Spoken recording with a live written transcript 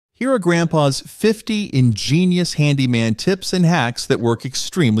Here are Grandpa's 50 ingenious handyman tips and hacks that work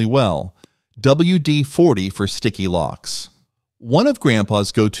extremely well. WD-40 for sticky locks. One of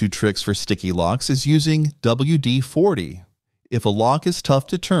Grandpa's go-to tricks for sticky locks is using WD-40. If a lock is tough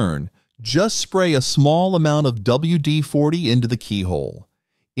to turn, just spray a small amount of WD-40 into the keyhole.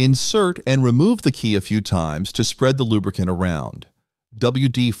 Insert and remove the key a few times to spread the lubricant around.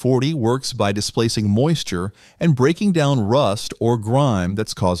 WD-40 works by displacing moisture and breaking down rust or grime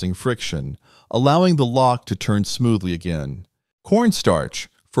that's causing friction, allowing the lock to turn smoothly again. Cornstarch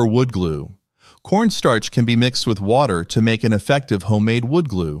for wood glue. Cornstarch can be mixed with water to make an effective homemade wood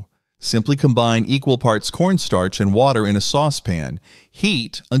glue. Simply combine equal parts cornstarch and water in a saucepan,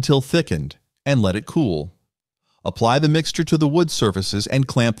 heat until thickened, and let it cool. Apply the mixture to the wood surfaces and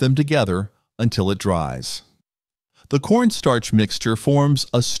clamp them together until it dries. The cornstarch mixture forms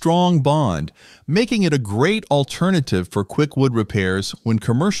a strong bond, making it a great alternative for quick wood repairs when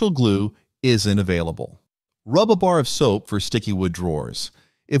commercial glue isn't available. Rub a bar of soap for sticky wood drawers.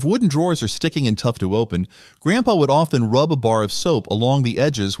 If wooden drawers are sticky and tough to open, Grandpa would often rub a bar of soap along the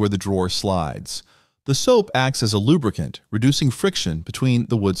edges where the drawer slides. The soap acts as a lubricant, reducing friction between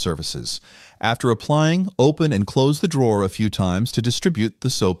the wood surfaces. After applying, open and close the drawer a few times to distribute the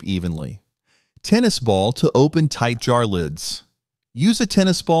soap evenly. Tennis ball to open tight jar lids. Use a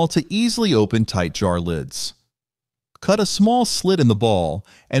tennis ball to easily open tight jar lids. Cut a small slit in the ball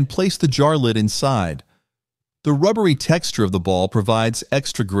and place the jar lid inside. The rubbery texture of the ball provides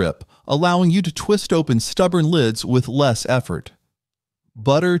extra grip, allowing you to twist open stubborn lids with less effort.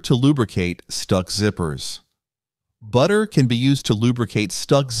 Butter to lubricate stuck zippers. Butter can be used to lubricate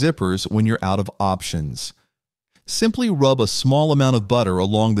stuck zippers when you're out of options. Simply rub a small amount of butter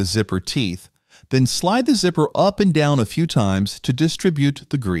along the zipper teeth, then slide the zipper up and down a few times to distribute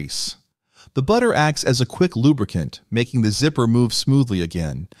the grease. The butter acts as a quick lubricant, making the zipper move smoothly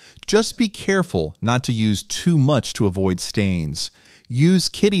again. Just be careful not to use too much to avoid stains. Use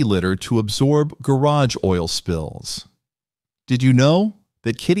kitty litter to absorb garage oil spills. Did you know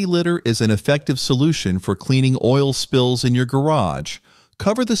that kitty litter is an effective solution for cleaning oil spills in your garage?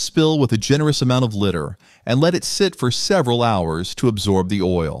 Cover the spill with a generous amount of litter and let it sit for several hours to absorb the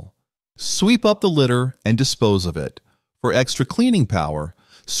oil. Sweep up the litter and dispose of it. For extra cleaning power,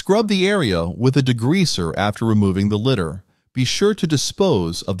 scrub the area with a degreaser after removing the litter. Be sure to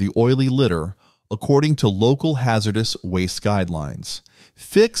dispose of the oily litter according to local hazardous waste guidelines.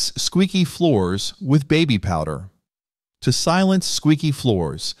 Fix squeaky floors with baby powder. To silence squeaky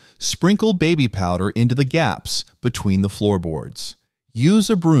floors, sprinkle baby powder into the gaps between the floorboards. Use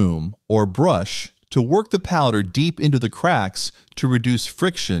a broom or brush to work the powder deep into the cracks to reduce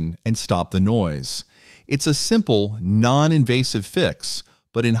friction and stop the noise. It's a simple, non-invasive fix,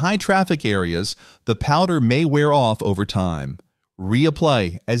 but in high-traffic areas, the powder may wear off over time.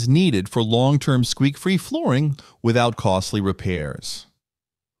 Reapply as needed for long-term squeak-free flooring without costly repairs.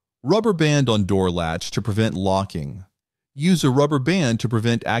 Rubber band on door latch to prevent locking. Use a rubber band to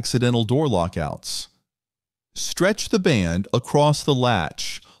prevent accidental door lockouts. Stretch the band across the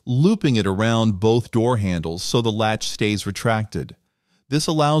latch, looping it around both door handles so the latch stays retracted. This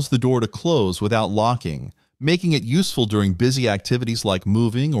allows the door to close without locking, making it useful during busy activities like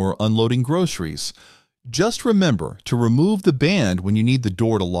moving or unloading groceries. Just remember to remove the band when you need the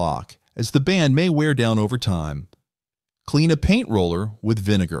door to lock, as the band may wear down over time. Clean a paint roller with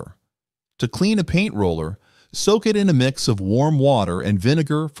vinegar. To clean a paint roller, soak it in a mix of warm water and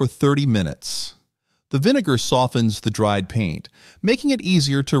vinegar for 30 minutes. The vinegar softens the dried paint, making it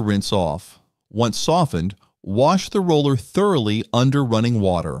easier to rinse off. Once softened, wash the roller thoroughly under running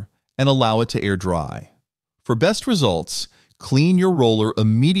water and allow it to air dry. For best results, clean your roller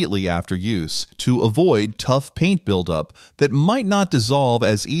immediately after use to avoid tough paint buildup that might not dissolve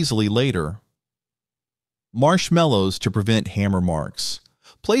as easily later. Marshmallows to prevent hammer marks.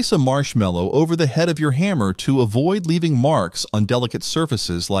 Place a marshmallow over the head of your hammer to avoid leaving marks on delicate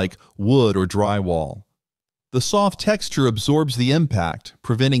surfaces like wood or drywall. The soft texture absorbs the impact,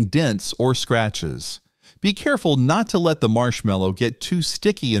 preventing dents or scratches. Be careful not to let the marshmallow get too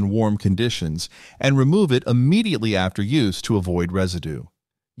sticky in warm conditions and remove it immediately after use to avoid residue.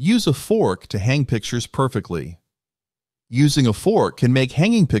 Use a fork to hang pictures perfectly. Using a fork can make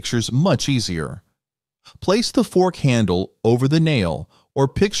hanging pictures much easier. Place the fork handle over the nail or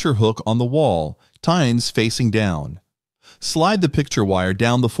picture hook on the wall, tines facing down. Slide the picture wire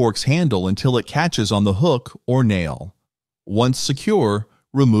down the fork's handle until it catches on the hook or nail. Once secure,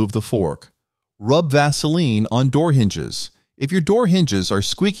 remove the fork. Rub Vaseline on door hinges. If your door hinges are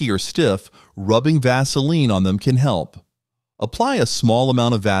squeaky or stiff, rubbing Vaseline on them can help. Apply a small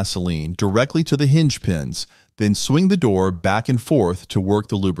amount of Vaseline directly to the hinge pins, then swing the door back and forth to work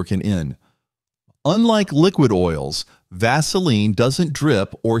the lubricant in. Unlike liquid oils, Vaseline doesn't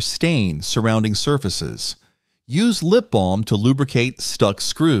drip or stain surrounding surfaces. Use lip balm to lubricate stuck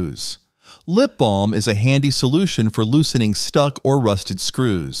screws. Lip balm is a handy solution for loosening stuck or rusted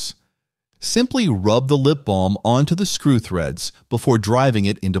screws. Simply rub the lip balm onto the screw threads before driving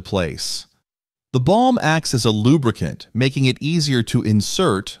it into place. The balm acts as a lubricant, making it easier to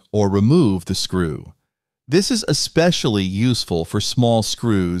insert or remove the screw. This is especially useful for small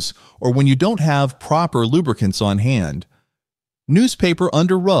screws or when you don't have proper lubricants on hand. Newspaper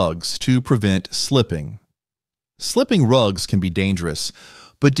under rugs to prevent slipping. Slipping rugs can be dangerous,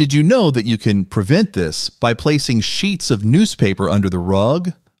 but did you know that you can prevent this by placing sheets of newspaper under the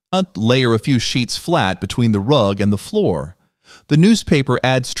rug? Layer a few sheets flat between the rug and the floor. The newspaper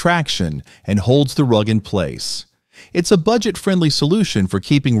adds traction and holds the rug in place. It's a budget-friendly solution for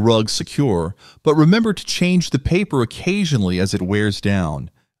keeping rugs secure, but remember to change the paper occasionally as it wears down,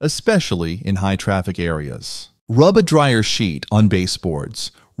 especially in high-traffic areas. Rub a dryer sheet on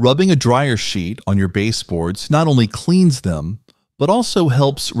baseboards. Rubbing a dryer sheet on your baseboards not only cleans them, but also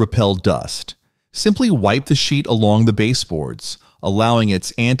helps repel dust. Simply wipe the sheet along the baseboards, allowing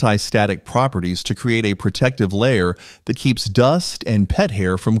its anti-static properties to create a protective layer that keeps dust and pet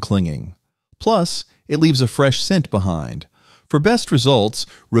hair from clinging. Plus, it leaves a fresh scent behind. For best results,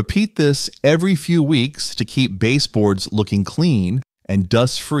 repeat this every few weeks to keep baseboards looking clean and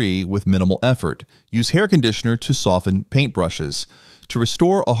dust-free with minimal effort. Use hair conditioner to soften paintbrushes. To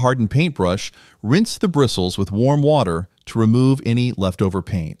restore a hardened paintbrush, rinse the bristles with warm water to remove any leftover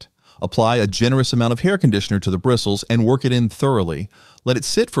paint. Apply a generous amount of hair conditioner to the bristles and work it in thoroughly. Let it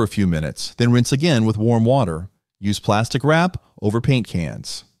sit for a few minutes, then rinse again with warm water. Use plastic wrap over paint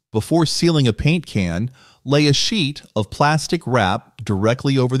cans. Before sealing a paint can, lay a sheet of plastic wrap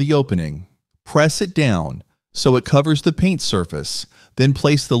directly over the opening. Press it down so it covers the paint surface, then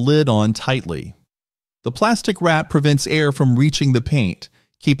place the lid on tightly. The plastic wrap prevents air from reaching the paint,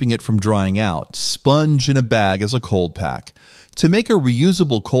 keeping it from drying out. Sponge in a bag as a cold pack. To make a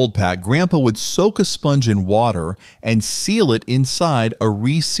reusable cold pack, Grandpa would soak a sponge in water and seal it inside a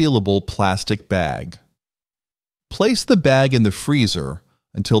resealable plastic bag. Place the bag in the freezer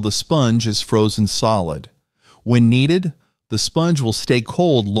until the sponge is frozen solid. When needed, the sponge will stay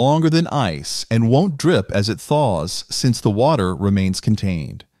cold longer than ice and won't drip as it thaws since the water remains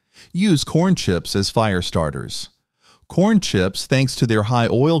contained. Use corn chips as fire starters. Corn chips, thanks to their high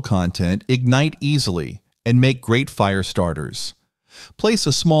oil content, ignite easily and make great fire starters. Place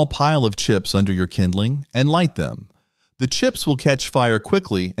a small pile of chips under your kindling and light them. The chips will catch fire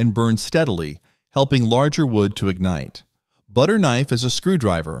quickly and burn steadily, helping larger wood to ignite. Butter knife as a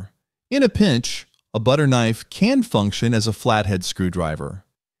screwdriver. In a pinch, a butter knife can function as a flathead screwdriver.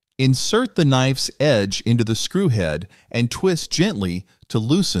 Insert the knife's edge into the screw head and twist gently to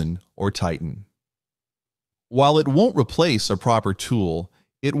loosen or tighten. While it won't replace a proper tool,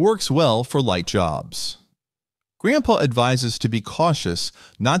 it works well for light jobs. Grandpa advises to be cautious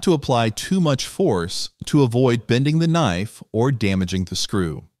not to apply too much force to avoid bending the knife or damaging the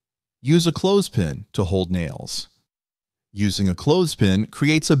screw. Use a clothespin to hold nails. Using a clothespin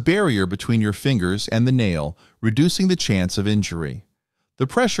creates a barrier between your fingers and the nail, reducing the chance of injury. The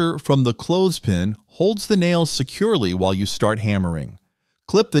pressure from the clothespin holds the nails securely while you start hammering.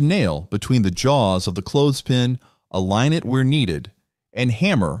 Clip the nail between the jaws of the clothespin, align it where needed, and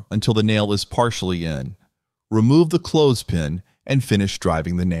hammer until the nail is partially in. Remove the clothespin and finish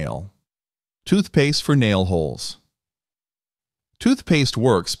driving the nail. Toothpaste for nail holes. Toothpaste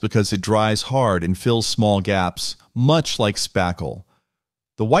works because it dries hard and fills small gaps, much like spackle.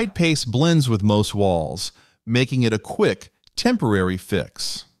 The white paste blends with most walls, making it a quick, temporary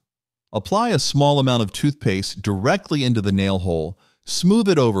fix. Apply a small amount of toothpaste directly into the nail hole, smooth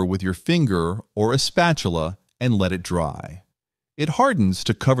it over with your finger or a spatula, and let it dry. It hardens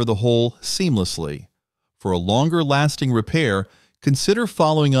to cover the hole seamlessly. For a longer-lasting repair, consider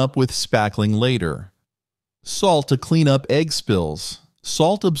following up with spackling later. Salt to clean up egg spills.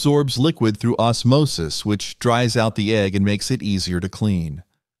 Salt absorbs liquid through osmosis, which dries out the egg and makes it easier to clean.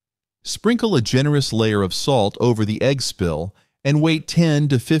 Sprinkle a generous layer of salt over the egg spill and wait 10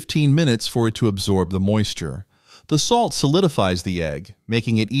 to 15 minutes for it to absorb the moisture. The salt solidifies the egg,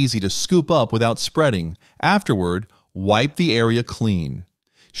 making it easy to scoop up without spreading. Afterward, wipe the area clean.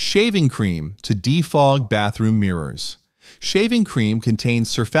 Shaving cream to defog bathroom mirrors. Shaving cream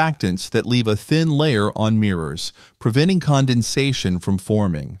contains surfactants that leave a thin layer on mirrors, preventing condensation from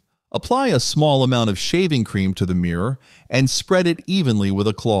forming. Apply a small amount of shaving cream to the mirror and spread it evenly with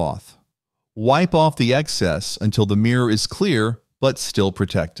a cloth. Wipe off the excess until the mirror is clear but still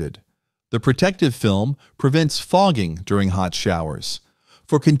protected. The protective film prevents fogging during hot showers.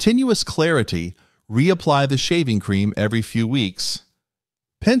 For continuous clarity, reapply the shaving cream every few weeks.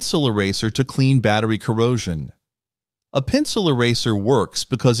 Pencil eraser to clean battery corrosion. A pencil eraser works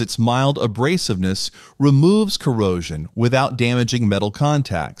because its mild abrasiveness removes corrosion without damaging metal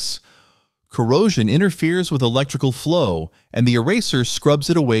contacts. Corrosion interferes with electrical flow, and the eraser scrubs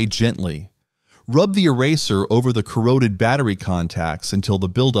it away gently. Rub the eraser over the corroded battery contacts until the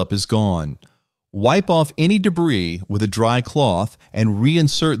buildup is gone. Wipe off any debris with a dry cloth and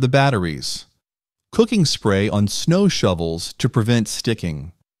reinsert the batteries. Cooking spray on snow shovels to prevent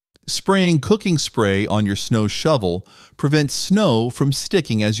sticking. Spraying cooking spray on your snow shovel prevents snow from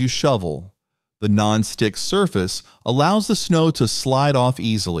sticking as you shovel. The non-stick surface allows the snow to slide off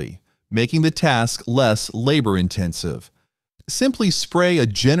easily, making the task less labor-intensive. Simply spray a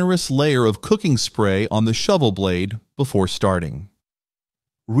generous layer of cooking spray on the shovel blade before starting.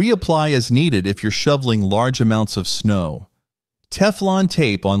 Reapply as needed if you're shoveling large amounts of snow. Teflon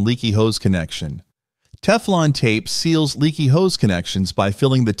tape on leaky hose connection. Teflon tape seals leaky hose connections by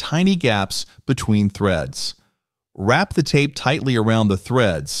filling the tiny gaps between threads. Wrap the tape tightly around the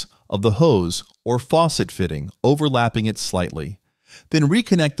threads of the hose or faucet fitting, overlapping it slightly. Then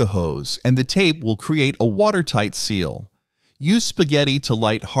reconnect the hose, and the tape will create a watertight seal. Use spaghetti to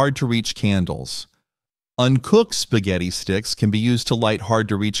light hard-to-reach candles. Uncooked spaghetti sticks can be used to light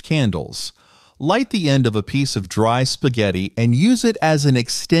hard-to-reach candles. Light the end of a piece of dry spaghetti and use it as an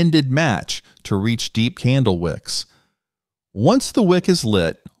extended match to reach deep candle wicks. Once the wick is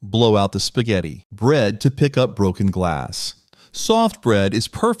lit, blow out the spaghetti. Bread to pick up broken glass. Soft bread is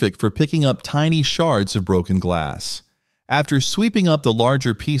perfect for picking up tiny shards of broken glass. After sweeping up the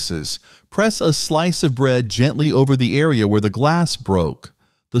larger pieces, press a slice of bread gently over the area where the glass broke.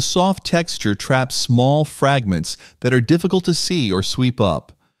 The soft texture traps small fragments that are difficult to see or sweep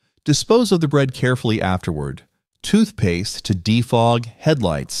up. Dispose of the bread carefully afterward. Toothpaste to defog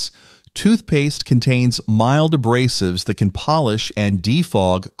headlights. Toothpaste contains mild abrasives that can polish and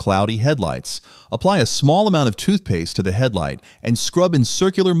defog cloudy headlights. Apply a small amount of toothpaste to the headlight and scrub in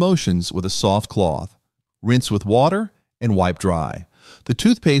circular motions with a soft cloth. Rinse with water and wipe dry. The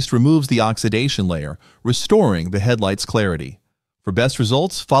toothpaste removes the oxidation layer, restoring the headlight's clarity. For best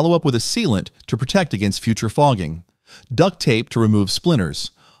results, follow up with a sealant to protect against future fogging. Duct tape to remove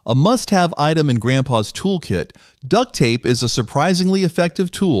splinters. A must-have item in Grandpa's toolkit, duct tape is a surprisingly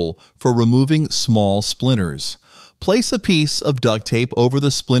effective tool for removing small splinters. Place a piece of duct tape over the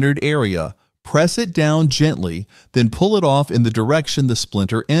splintered area, press it down gently, then pull it off in the direction the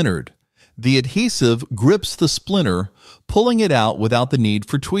splinter entered. The adhesive grips the splinter, pulling it out without the need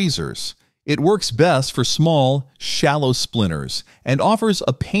for tweezers. It works best for small, shallow splinters and offers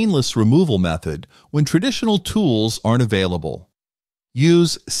a painless removal method when traditional tools aren't available.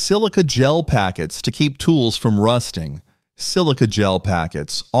 Use silica gel packets to keep tools from rusting. Silica gel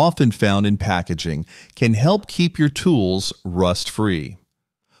packets, often found in packaging, can help keep your tools rust-free.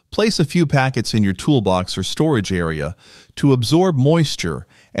 Place a few packets in your toolbox or storage area to absorb moisture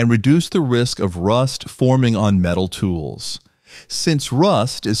and reduce the risk of rust forming on metal tools. Since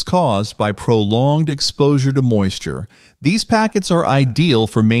rust is caused by prolonged exposure to moisture, these packets are ideal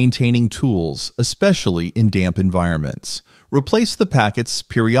for maintaining tools, especially in damp environments. Replace the packets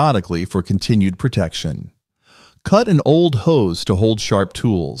periodically for continued protection. Cut an old hose to hold sharp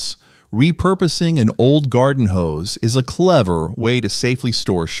tools. Repurposing an old garden hose is a clever way to safely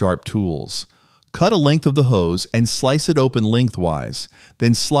store sharp tools. Cut a length of the hose and slice it open lengthwise,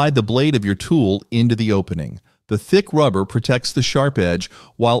 then slide the blade of your tool into the opening. The thick rubber protects the sharp edge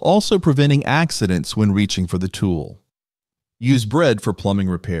while also preventing accidents when reaching for the tool. Use bread for plumbing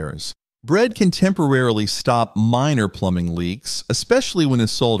repairs. Bread can temporarily stop minor plumbing leaks, especially when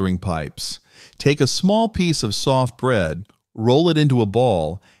it's soldering pipes. Take a small piece of soft bread, roll it into a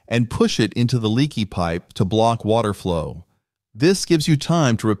ball, and push it into the leaky pipe to block water flow. This gives you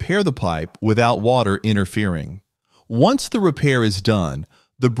time to repair the pipe without water interfering. Once the repair is done,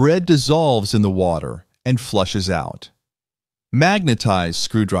 the bread dissolves in the water and flushes out. Magnetized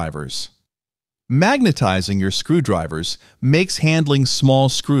screwdrivers. Magnetizing your screwdrivers makes handling small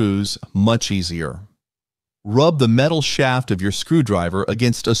screws much easier. Rub the metal shaft of your screwdriver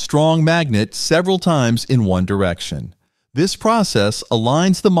against a strong magnet several times in one direction. This process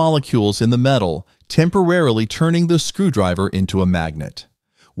aligns the molecules in the metal, temporarily turning the screwdriver into a magnet.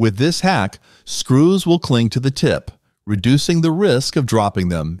 With this hack, screws will cling to the tip, reducing the risk of dropping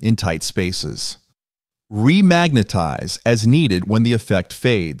them in tight spaces. Remagnetize as needed when the effect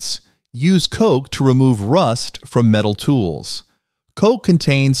fades. Use Coke to remove rust from metal tools. Coke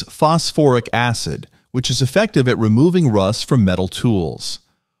contains phosphoric acid, which is effective at removing rust from metal tools.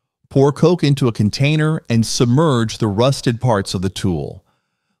 Pour Coke into a container and submerge the rusted parts of the tool.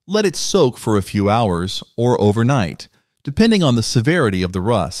 Let it soak for a few hours or overnight, depending on the severity of the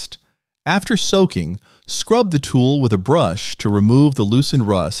rust. After soaking, scrub the tool with a brush to remove the loosened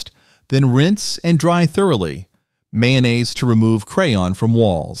rust, then rinse and dry thoroughly. Mayonnaise to remove crayon from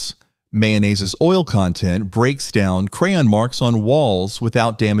walls. Mayonnaise's oil content breaks down crayon marks on walls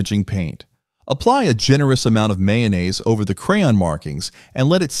without damaging paint. Apply a generous amount of mayonnaise over the crayon markings and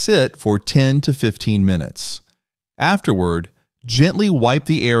let it sit for 10 to 15 minutes. Afterward, gently wipe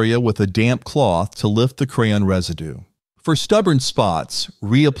the area with a damp cloth to lift the crayon residue. For stubborn spots,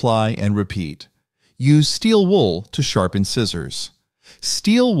 reapply and repeat. Use steel wool to sharpen scissors.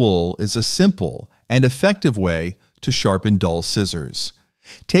 Steel wool is a simple and effective way to sharpen dull scissors.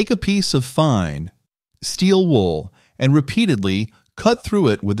 Take a piece of fine steel wool and repeatedly cut through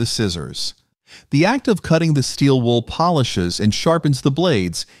it with the scissors. The act of cutting the steel wool polishes and sharpens the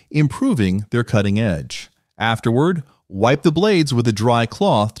blades, improving their cutting edge. Afterward, wipe the blades with a dry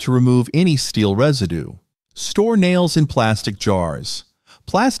cloth to remove any steel residue. Store nails in plastic jars.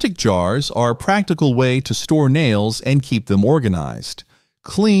 Plastic jars are a practical way to store nails and keep them organized.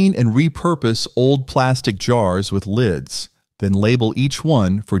 Clean and repurpose old plastic jars with lids, then label each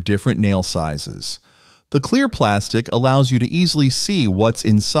one for different nail sizes. The clear plastic allows you to easily see what's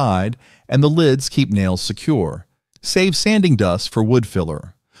inside, and the lids keep nails secure. Save sanding dust for wood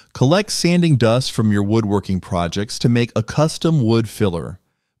filler. Collect sanding dust from your woodworking projects to make a custom wood filler.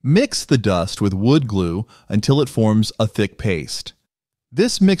 Mix the dust with wood glue until it forms a thick paste.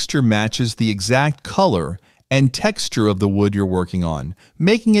 This mixture matches the exact color and texture of the wood you're working on,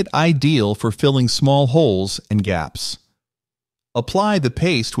 making it ideal for filling small holes and gaps. Apply the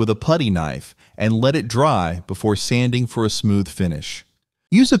paste with a putty knife and let it dry before sanding for a smooth finish.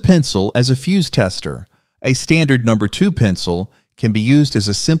 Use a pencil as a fuse tester. A standard number 2 pencil can be used as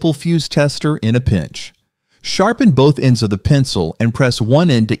a simple fuse tester in a pinch. Sharpen both ends of the pencil and press one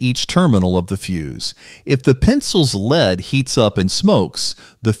end to each terminal of the fuse. If the pencil's lead heats up and smokes,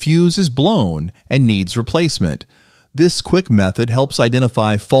 the fuse is blown and needs replacement. This quick method helps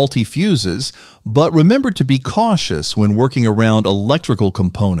identify faulty fuses, but remember to be cautious when working around electrical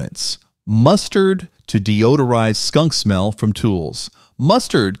components. Mustard to deodorize skunk smell from tools.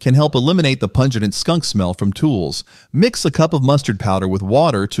 Mustard can help eliminate the pungent skunk smell from tools. Mix a cup of mustard powder with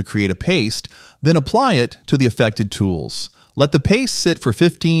water to create a paste, then apply it to the affected tools. Let the paste sit for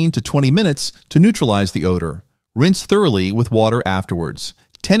 15 to 20 minutes to neutralize the odor. Rinse thoroughly with water afterwards.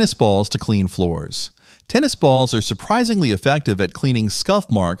 Tennis balls to clean floors. Tennis balls are surprisingly effective at cleaning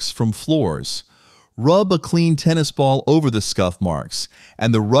scuff marks from floors. Rub a clean tennis ball over the scuff marks,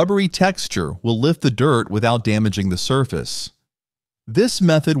 and the rubbery texture will lift the dirt without damaging the surface. This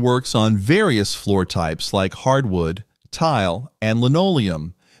method works on various floor types like hardwood, tile, and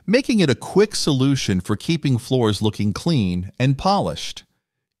linoleum, making it a quick solution for keeping floors looking clean and polished.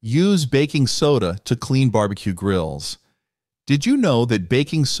 Use baking soda to clean barbecue grills. Did you know that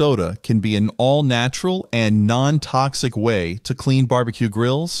baking soda can be an all-natural and non-toxic way to clean barbecue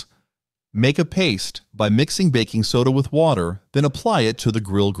grills? Make a paste by mixing baking soda with water, then apply it to the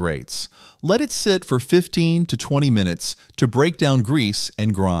grill grates. Let it sit for 15 to 20 minutes to break down grease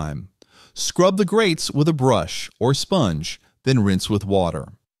and grime. Scrub the grates with a brush or sponge, then rinse with water.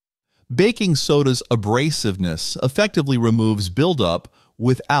 Baking soda's abrasiveness effectively removes buildup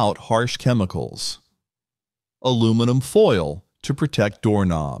without harsh chemicals. Aluminum foil to protect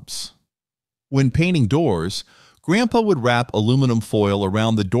doorknobs. When painting doors, Grandpa would wrap aluminum foil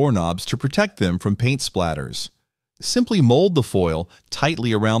around the doorknobs to protect them from paint splatters. Simply mold the foil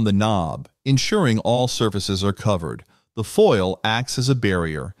tightly around the knob, ensuring all surfaces are covered. The foil acts as a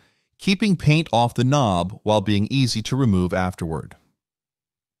barrier, keeping paint off the knob while being easy to remove afterward.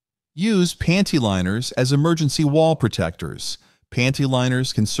 Use panty liners as emergency wall protectors. Panty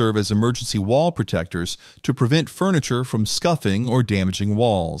liners can serve as emergency wall protectors to prevent furniture from scuffing or damaging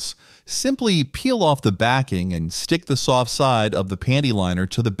walls. Simply peel off the backing and stick the soft side of the panty liner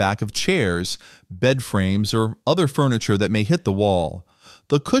to the back of chairs, bed frames, or other furniture that may hit the wall.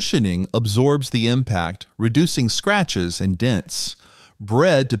 The cushioning absorbs the impact, reducing scratches and dents.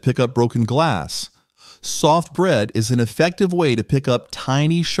 Bread to pick up broken glass. Soft bread is an effective way to pick up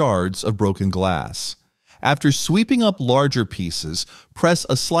tiny shards of broken glass. After sweeping up larger pieces, press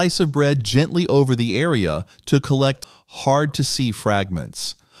a slice of bread gently over the area to collect hard-to-see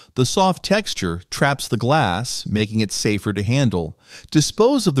fragments. The soft texture traps the glass, making it safer to handle.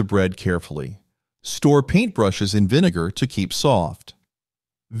 Dispose of the bread carefully. Store paintbrushes in vinegar to keep soft.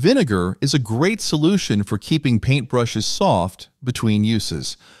 Vinegar is a great solution for keeping paintbrushes soft between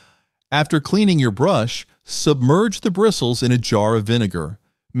uses. After cleaning your brush, submerge the bristles in a jar of vinegar.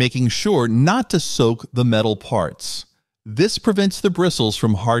 making sure not to soak the metal parts. This prevents the bristles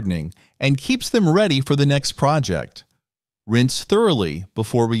from hardening and keeps them ready for the next project. Rinse thoroughly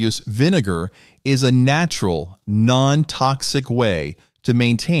before we use vinegar is a natural, non-toxic way to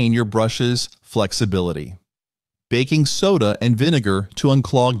maintain your brush's flexibility. Baking soda and vinegar to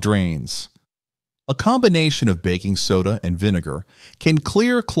unclog drains. A combination of baking soda and vinegar can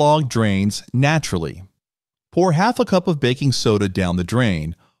clear clogged drains naturally. Pour half a cup of baking soda down the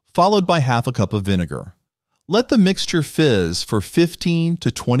drain, followed by half a cup of vinegar. Let the mixture fizz for 15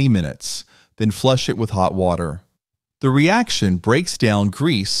 to 20 minutes, then flush it with hot water. The reaction breaks down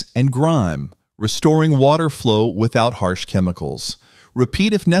grease and grime, restoring water flow without harsh chemicals.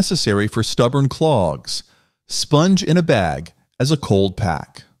 Repeat if necessary for stubborn clogs. Sponge in a bag as a cold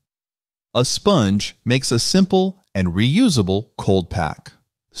pack. A sponge makes a simple and reusable cold pack.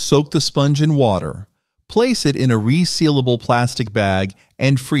 Soak the sponge in water. Place it in a resealable plastic bag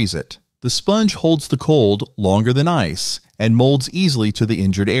and freeze it. The sponge holds the cold longer than ice and molds easily to the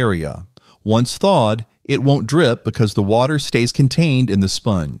injured area. Once thawed, it won't drip because the water stays contained in the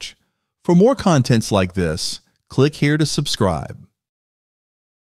sponge. For more contents like this, click here to subscribe.